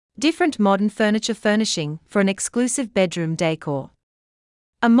Different modern furniture furnishing for an exclusive bedroom decor.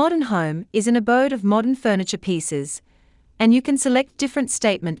 A modern home is an abode of modern furniture pieces, and you can select different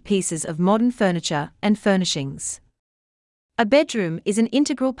statement pieces of modern furniture and furnishings. A bedroom is an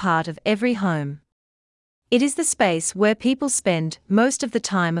integral part of every home. It is the space where people spend most of the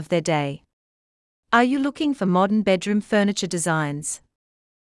time of their day. Are you looking for modern bedroom furniture designs?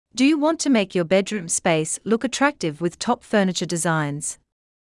 Do you want to make your bedroom space look attractive with top furniture designs?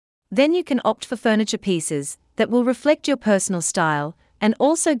 Then you can opt for furniture pieces that will reflect your personal style and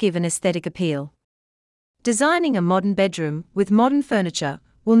also give an aesthetic appeal. Designing a modern bedroom with modern furniture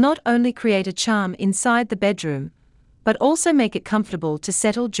will not only create a charm inside the bedroom, but also make it comfortable to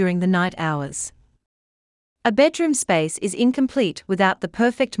settle during the night hours. A bedroom space is incomplete without the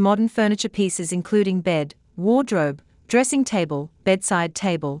perfect modern furniture pieces including bed, wardrobe, dressing table, bedside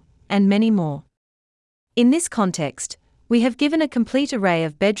table, and many more. In this context, we have given a complete array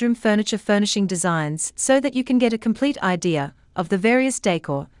of bedroom furniture furnishing designs so that you can get a complete idea of the various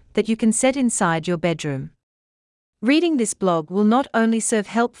decor that you can set inside your bedroom. Reading this blog will not only serve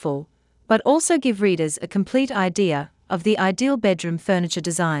helpful, but also give readers a complete idea of the ideal bedroom furniture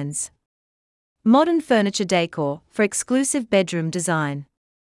designs. Modern furniture decor for exclusive bedroom design.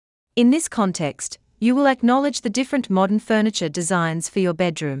 In this context, you will acknowledge the different modern furniture designs for your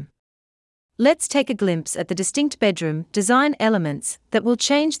bedroom. Let's take a glimpse at the distinct bedroom design elements that will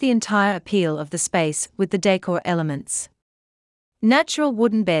change the entire appeal of the space with the decor elements. Natural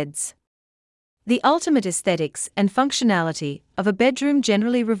wooden beds. The ultimate aesthetics and functionality of a bedroom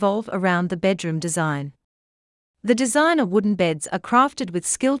generally revolve around the bedroom design. The designer wooden beds are crafted with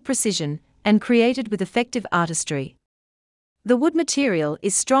skilled precision and created with effective artistry. The wood material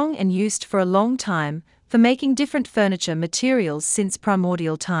is strong and used for a long time for making different furniture materials since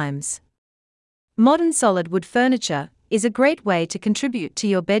primordial times. Modern solid wood furniture is a great way to contribute to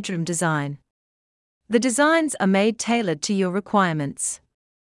your bedroom design. The designs are made tailored to your requirements.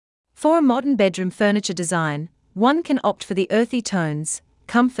 For a modern bedroom furniture design, one can opt for the earthy tones,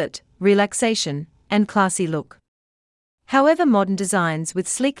 comfort, relaxation, and classy look. However, modern designs with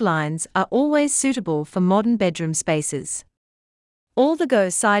sleek lines are always suitable for modern bedroom spaces. All-the-go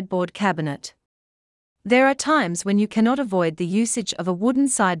sideboard cabinet. There are times when you cannot avoid the usage of a wooden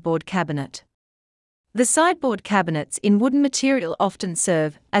sideboard cabinet. The sideboard cabinets in wooden material often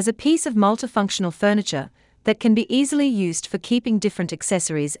serve as a piece of multifunctional furniture that can be easily used for keeping different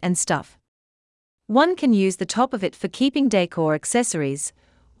accessories and stuff. One can use the top of it for keeping decor accessories,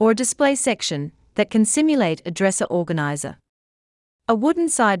 or a display section that can simulate a dresser organizer. A wooden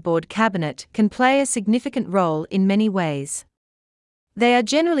sideboard cabinet can play a significant role in many ways. They are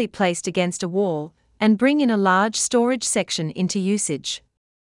generally placed against a wall and bring in a large storage section into usage.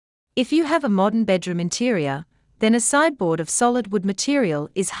 If you have a modern bedroom interior, then a sideboard of solid wood material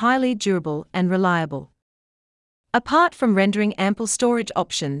is highly durable and reliable. Apart from rendering ample storage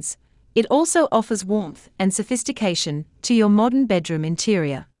options, it also offers warmth and sophistication to your modern bedroom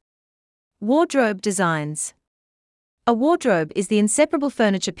interior. Wardrobe designs. A wardrobe is the inseparable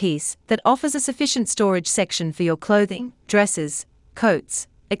furniture piece that offers a sufficient storage section for your clothing, dresses, coats,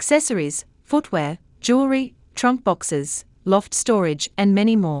 accessories, footwear, jewelry, trunk boxes, loft storage, and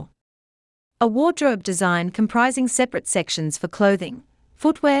many more. A wardrobe design comprising separate sections for clothing,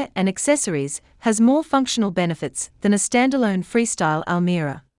 footwear, and accessories has more functional benefits than a standalone freestyle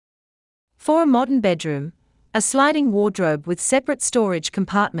almirah. For a modern bedroom, a sliding wardrobe with separate storage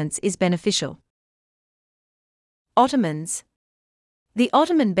compartments is beneficial. Ottomans. The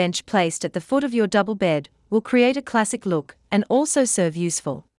ottoman bench placed at the foot of your double bed will create a classic look and also serve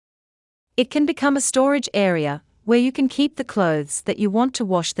useful. It can become a storage area where you can keep the clothes that you want to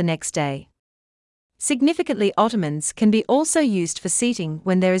wash the next day. Significantly, ottomans can be also used for seating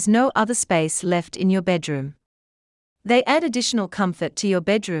when there is no other space left in your bedroom. They add additional comfort to your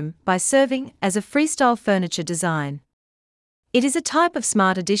bedroom by serving as a freestyle furniture design. It is a type of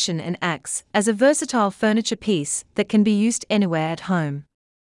smart addition and acts as a versatile furniture piece that can be used anywhere at home.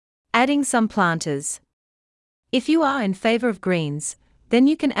 Adding some planters. If you are in favor of greens, then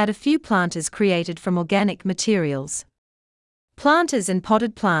you can add a few planters created from organic materials. Planters and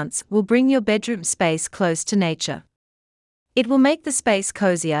potted plants will bring your bedroom space close to nature. It will make the space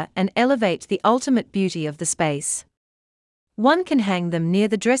cozier and elevate the ultimate beauty of the space. One can hang them near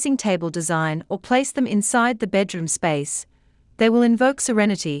the dressing table design or place them inside the bedroom space. They will invoke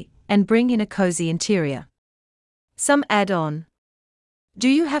serenity and bring in a cozy interior. Some add-on. Do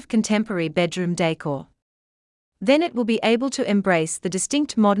you have contemporary bedroom decor? Then it will be able to embrace the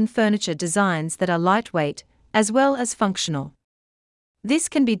distinct modern furniture designs that are lightweight, as well as functional. This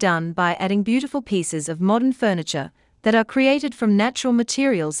can be done by adding beautiful pieces of modern furniture that are created from natural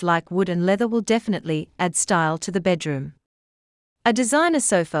materials like wood and leather will definitely add style to the bedroom. A designer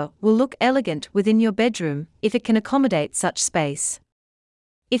sofa will look elegant within your bedroom if it can accommodate such space.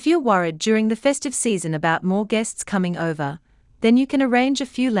 If you're worried during the festive season about more guests coming over, then you can arrange a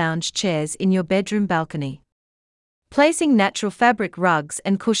few lounge chairs in your bedroom balcony. Placing natural fabric rugs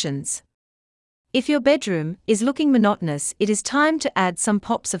and cushions. If your bedroom is looking monotonous, it is time to add some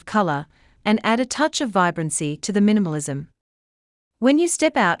pops of color and add a touch of vibrancy to the minimalism. When you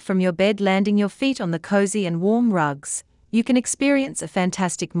step out from your bed, landing your feet on the cozy and warm rugs, you can experience a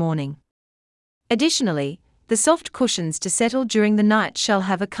fantastic morning. Additionally, the soft cushions to settle during the night shall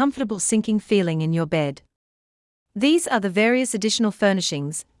have a comfortable sinking feeling in your bed. These are the various additional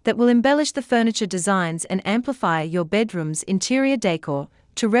furnishings that will embellish the furniture designs and amplify your bedroom's interior decor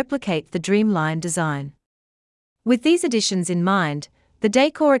to replicate the dreamline design. With these additions in mind, the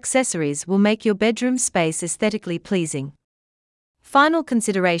decor accessories will make your bedroom space aesthetically pleasing. Final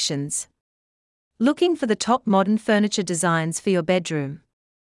considerations. Looking for the top modern furniture designs for your bedroom?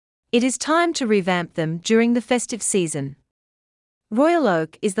 It is time to revamp them during the festive season. Royal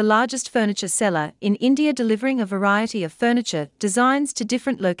Oak is the largest furniture seller in India, delivering a variety of furniture designs to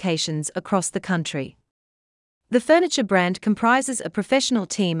different locations across the country. The furniture brand comprises a professional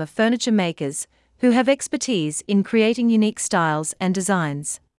team of furniture makers who have expertise in creating unique styles and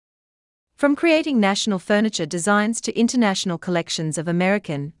designs. From creating national furniture designs to international collections of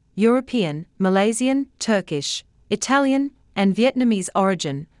American, European, Malaysian, Turkish, Italian, and Vietnamese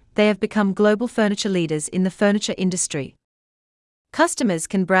origin, they have become global furniture leaders in the furniture industry. Customers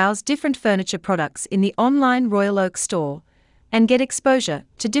can browse different furniture products in the online Royal Oak store and get exposure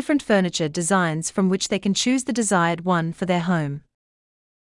to different furniture designs from which they can choose the desired one for their home.